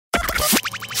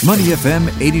Money FM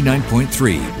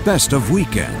 89.3, best of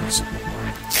weekends.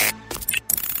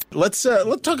 Let's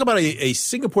talk about a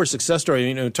Singapore success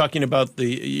story, talking about the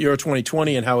Euro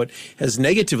 2020 and how it has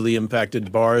negatively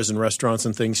impacted bars and restaurants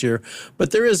and things here. But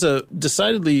there is a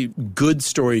decidedly good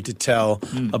story to tell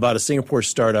about a Singapore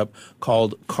startup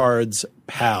called Cards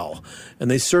Pal.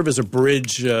 And they serve as a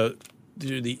bridge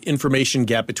the information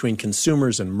gap between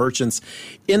consumers and merchants.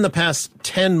 In the past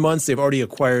 10 months, they've already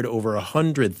acquired over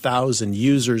 100,000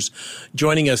 users.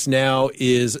 Joining us now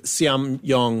is Siam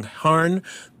Yong Harn,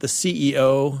 the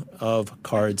CEO of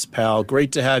Cards Pal.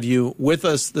 Great to have you with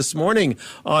us this morning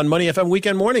on Money FM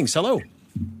Weekend Mornings. Hello.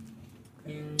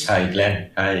 Hi, Glenn.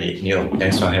 Hi, Neil.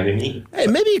 Thanks for having me. Hey,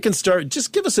 maybe you can start.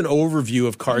 Just give us an overview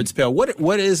of Cards Pal.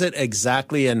 What is it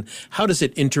exactly, and how does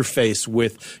it interface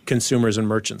with consumers and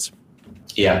merchants?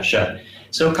 Yeah, sure.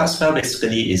 So Cards Pal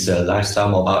basically is a lifestyle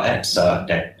mobile apps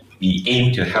that we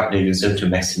aim to help the user to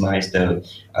maximize the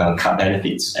card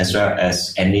benefits as well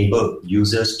as enable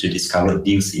users to discover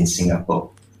deals in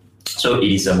Singapore. So it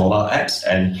is a mobile apps,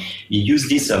 and we use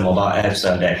these mobile apps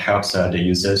that helps the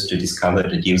users to discover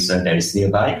the deals that is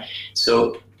nearby.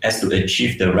 So as to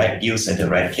achieve the right deals at the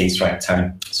right place, right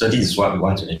time. So this is what we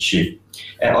want to achieve.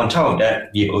 And on top of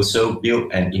that, we also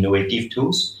build an innovative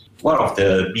tools. One of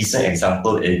the recent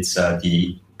example is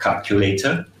the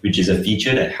calculator, which is a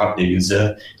feature that helps the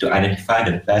user to identify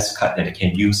the best card that they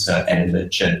can use at a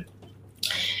merchant.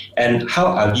 And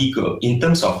in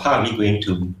terms of how are we going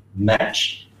to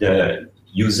match the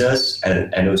users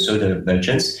and also the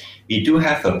merchants, we do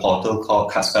have a portal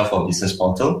called Cards Pal for Business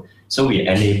Portal. So we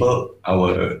enable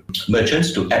our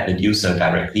merchants to add the user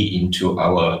directly into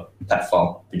our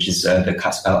platform, which is the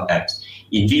Cards Pal apps,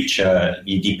 in which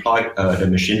we deploy the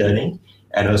machine learning,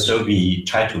 and also we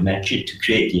try to match it to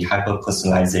create the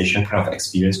hyper-personalization kind of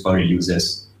experience for the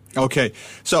users. Okay,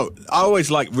 so I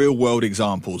always like real-world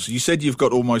examples. You said you've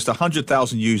got almost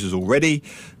 100,000 users already.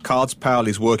 Cards Pal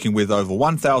is working with over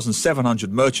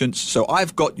 1,700 merchants. So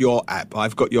I've got your app.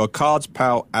 I've got your Cards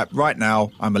Pal app right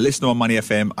now. I'm a listener on Money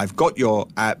FM. I've got your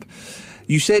app.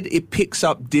 You said it picks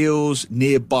up deals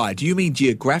nearby. Do you mean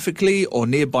geographically or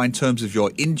nearby in terms of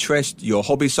your interest, your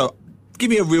hobby? So give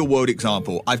me a real-world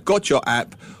example. I've got your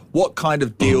app. What kind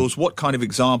of deals, what kind of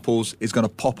examples is going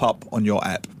to pop up on your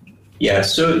app? Yeah,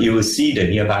 so you will see the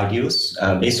nearby deals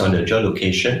based on the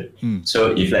geolocation.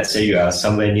 So if let's say you are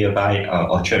somewhere nearby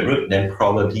Orchard Road, then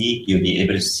probably you'll be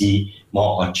able to see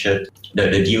more Orchard, the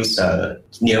deals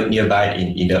nearby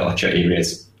in the Orchard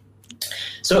areas.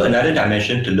 So another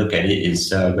dimension to look at it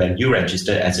is when you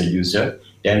register as a user,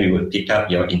 then we will pick up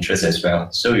your interest as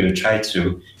well. So we will try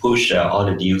to push all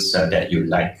the deals that you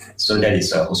like. So that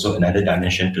is also another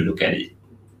dimension to look at it.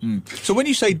 So when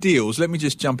you say deals, let me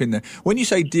just jump in there. When you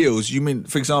say deals, you mean,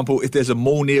 for example, if there's a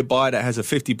mall nearby that has a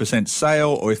 50%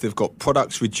 sale, or if they've got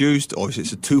products reduced, or if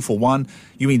it's a 2-for-1,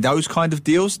 you mean those kind of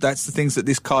deals? That's the things that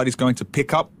this card is going to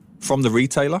pick up from the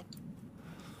retailer?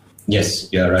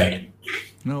 Yes, you're right.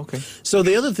 No, okay. So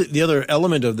the other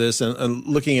element of this, and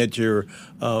looking at your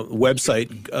website,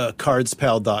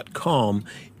 cardspal.com,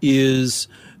 is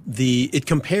it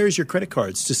compares your credit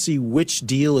cards to see which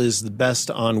deal is the best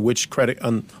on which credit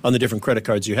on the different credit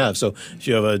cards you have. So if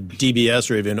you have a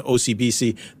DBS or even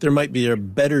OCBC, there might be a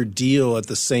better deal at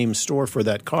the same store for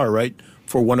that car, right?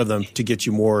 For one of them to get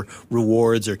you more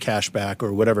rewards or cash back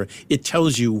or whatever. It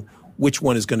tells you which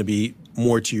one is going to be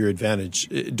more to your advantage.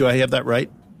 Do I have that right?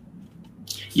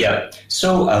 Yeah,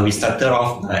 so we started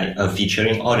off by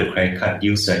featuring all the credit card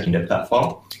deals in the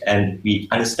platform, and we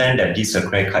understand that these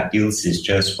credit card deals is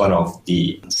just one of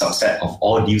the subset of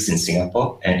all deals in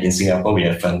Singapore, and in Singapore we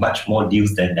have much more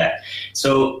deals than that.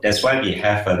 So that's why we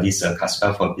have this Cards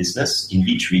Pal for Business, in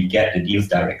which we get the deals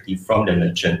directly from the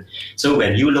merchant. So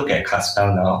when you look at Cards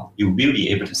Pal now, you will be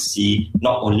able to see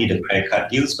not only the credit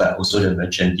card deals, but also the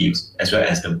merchant deals, as well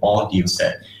as the mall deals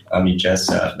that we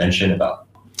just mentioned about.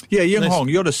 Yeah, Yung Hong,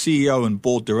 you're the CEO and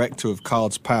board director of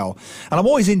Cards Pal. And I'm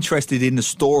always interested in the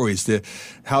stories,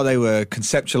 how they were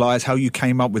conceptualized, how you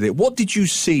came up with it. What did you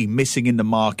see missing in the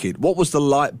market? What was the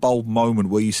light bulb moment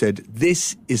where you said,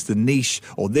 this is the niche,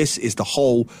 or this is the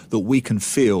hole that we can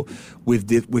fill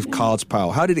with Cards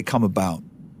Pal? How did it come about?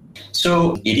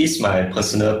 So it is my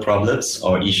personal problems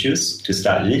or issues to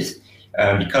start with.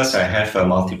 Because I have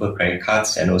multiple credit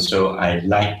cards, and also I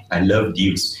love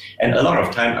deals. And a lot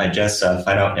of time I just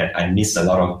find out that I miss a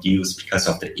lot of deals because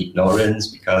of the ignorance,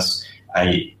 because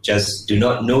I just do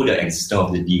not know the existence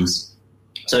of the deals.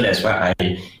 So that's why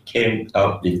I came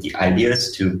up with the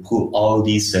ideas to put all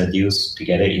these deals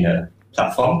together in a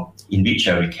platform in which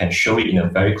we can show it in a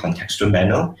very contextual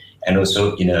manner, and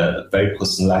also in a very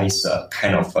personalized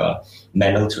kind of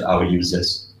manner to our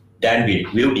users. then we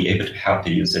will be able to help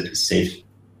the user to save.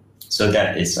 So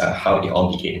that is how it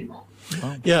all began.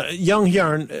 Yeah, Young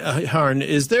Harn,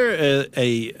 is there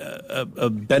a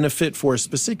benefit for a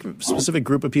specific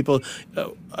group of people?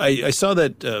 I saw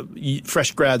that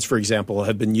fresh grads, for example,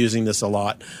 have been using this a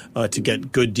lot to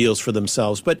get good deals for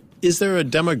themselves. But is there a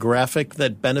demographic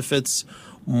that benefits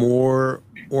more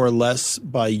or less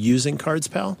by using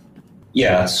CardsPal?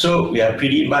 Yeah, so we are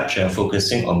pretty much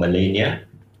focusing on millennia.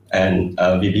 And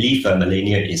we believe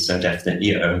millennia is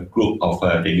definitely a group of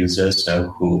the users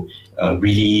who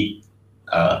really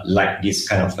like this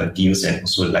kind of deals and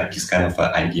also like this kind of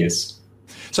ideas.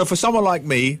 So for someone like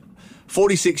me,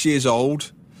 46 years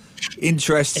old,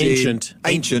 interested...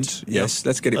 Ancient. Yes,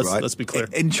 let's get it right. Let's be clear.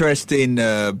 Interest in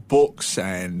books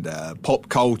and pop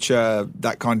culture,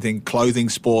 that kind of thing, clothing,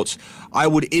 sports. I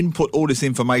would input all this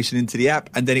information into the app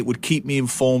and then it would keep me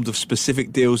informed of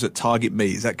specific deals that target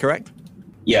me. Is that correct?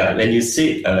 Yeah, when you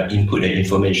say input the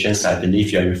information, I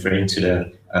believe you're referring to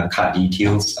the card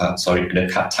details, the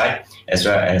card type, as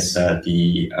well as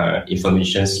the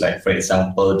informations like, for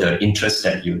example, the interest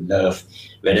that you love,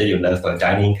 whether you love a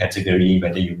dining category,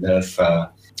 whether you love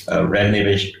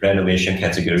renovation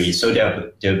category. So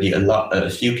there'll be a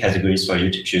few categories for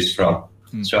you to choose from.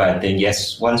 So I think,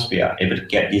 yes, once we are able to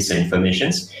get these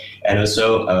informations, and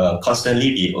also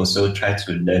constantly we also try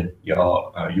to learn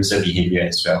your user behavior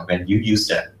as well when you use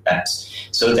the apps.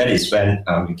 So that is when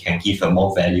we can give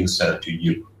more values to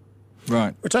you.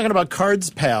 Right. We're talking about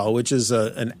CardsPal, which is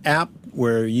an app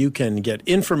where you can get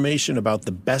information about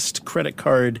the best credit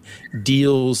card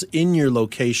deals in your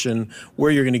location,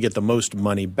 where you're going to get the most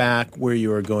money back, where you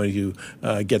are going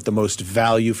to get the most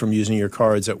value from using your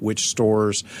cards at which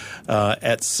stores,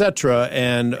 etc.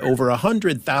 And over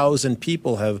 100,000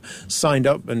 people have signed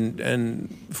up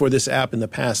and for this app in the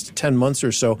past 10 months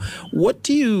or so. What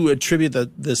do you attribute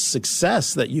the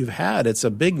success that you've had? It's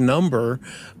a big number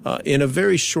in a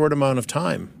very short amount of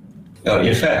time.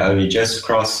 In fact, we just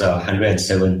crossed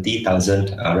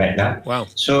 170,000 right now. Wow.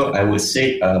 So I would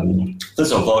say,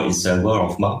 first of all, it's word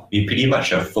of mouth. We pretty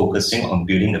much are focusing on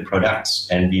building the products,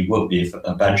 and we work with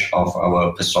a bunch of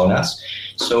our personas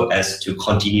so as to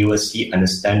continuously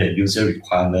understand the user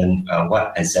requirement,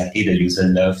 what exactly the user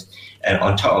loves. And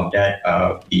on top of that,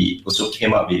 we also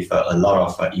came up with a lot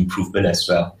of improvement as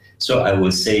well. So I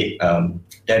would say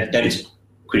that is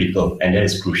critical and that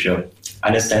is crucial.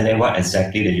 Understanding what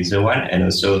exactly the user wants, and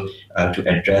also to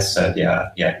address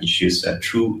their issues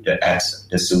through the apps,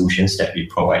 the solutions that we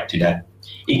provide to them,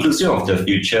 inclusive of the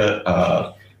future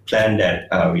plan that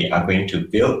we are going to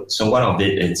build. So one of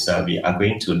it is we are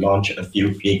going to launch a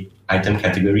few big item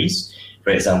categories.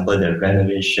 For example, the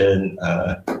renovation,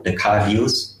 the car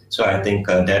deals. So I think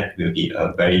that will be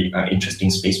a very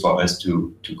interesting space for us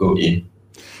to go in.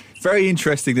 Very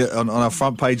interesting that on our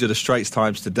front page of the Straits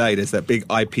Times today, there's that big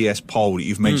IPS poll that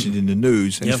you've mentioned in the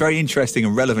news. And It's very interesting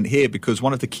and relevant here because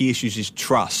one of the key issues is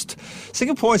trust.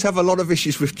 Singaporeans have a lot of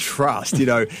issues with trust. You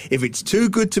know, if it's too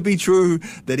good to be true,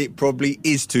 then it probably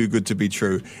is too good to be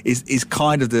true, is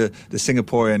kind of the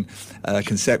Singaporean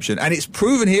conception. And it's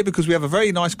proven here because we have a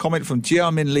very nice comment from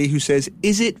Jia Min Lee who says,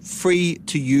 is it free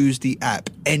to use the app?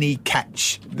 Any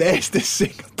catch? There's the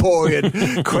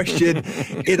Singaporean question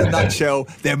in a nutshell.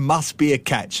 There must be a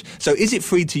catch. So is it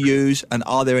free to use and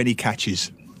are there any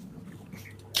catches?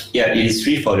 Yeah, it is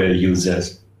free for the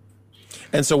users.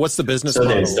 And so what's the business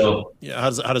model? How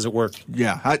does it work?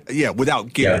 How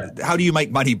do you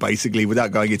make money basically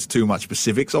without going into too much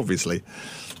specifics, obviously?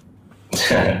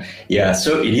 Yeah,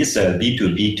 so it is a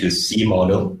B2B2C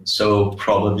model. So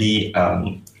probably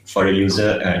for the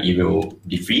user, it will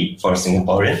be free for a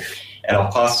Singaporean. And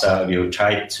of course, we'll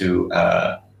try to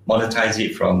monetize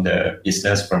it from the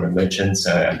business, from the merchant's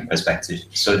perspective.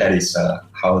 So that is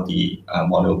how the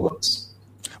model works.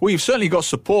 Well, you've certainly got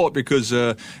support because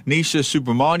Nisha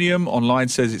Subramaniam online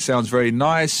says it sounds very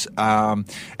nice.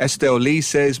 Estelle Lee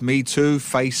says, me too,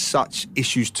 face such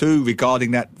issues too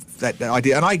regarding that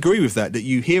idea. And I agree with that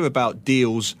you hear about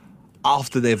deals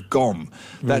after they've gone.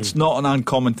 That's not an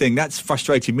uncommon thing. That's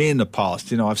frustrated me in the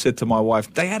past. You know, I've said to my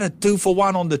wife, they had a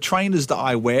 2-for-1 on the trainers that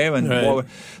I wear. And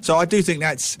so I do think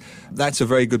that's a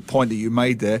very good point that you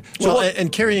made there. So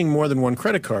and carrying more than one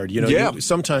credit card, you know,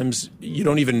 sometimes you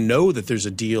don't even know that there's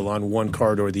a deal on one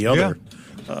card or the other.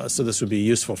 So this would be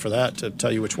useful for that, to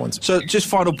tell you which ones. So just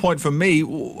final point from me,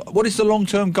 what is the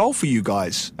long-term goal for you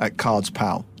guys at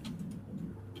CardsPal?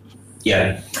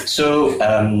 Yeah, so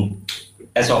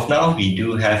as of now, we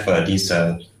do have this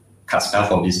CardsPal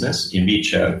for Business, in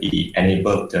which we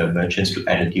enable the merchants to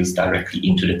add the deals directly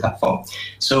into the platform.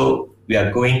 So we are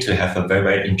going to have a very,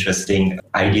 very interesting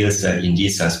ideas in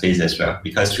this space as well,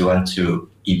 because we want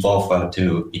to evolve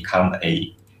to become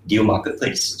a deal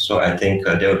marketplace. So I think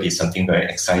there will be something very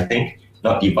exciting,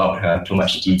 not about too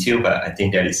much detail, but I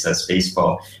think there is a space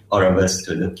for all of us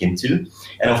to look into.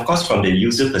 And of course, from the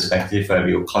user perspective,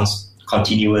 we will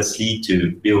continuously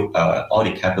to build all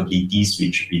the capabilities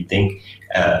which we think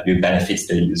will benefit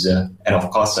the user. And of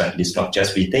course, it's not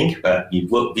just we think, but we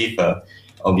work with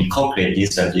or we co-create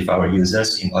this with our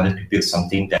users in order to build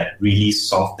something that really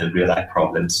solve the real-life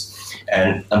problems.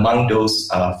 And among those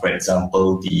are, for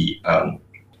example, the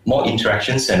more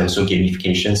interactions and also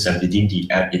gamifications within the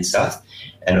app itself,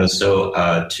 and also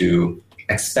to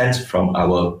expand from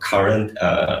our current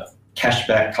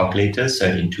cashback calculators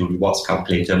into rewards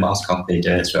calculator, miles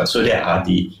calculator as well. So there are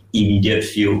the immediate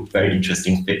few very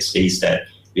interesting space that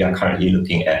we are currently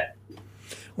looking at.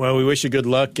 Well, we wish you good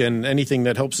luck, and anything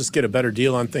that helps us get a better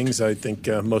deal on things, I think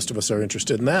most of us are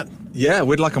interested in that. Yeah,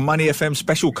 we'd like a Money FM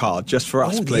special card just for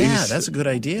us, please. Yeah, that's a good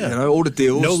idea. You know, all the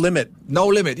deals. No limit. No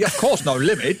limit. Yeah, of course, no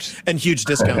limit. And huge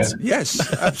discounts. Yes,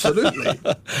 absolutely.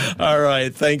 All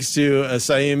right. Thanks to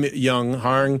Saim Young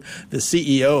Hang, the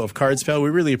CEO of CardsPal. We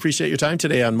really appreciate your time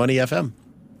today on Money FM.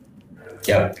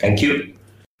 Yeah, thank you.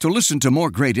 To listen to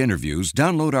more great interviews,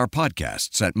 download our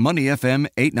podcasts at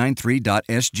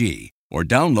moneyfm893.sg or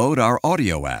download our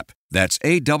audio app. That's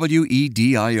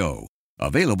AWEDIO.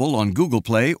 Available on Google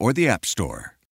Play or the App Store.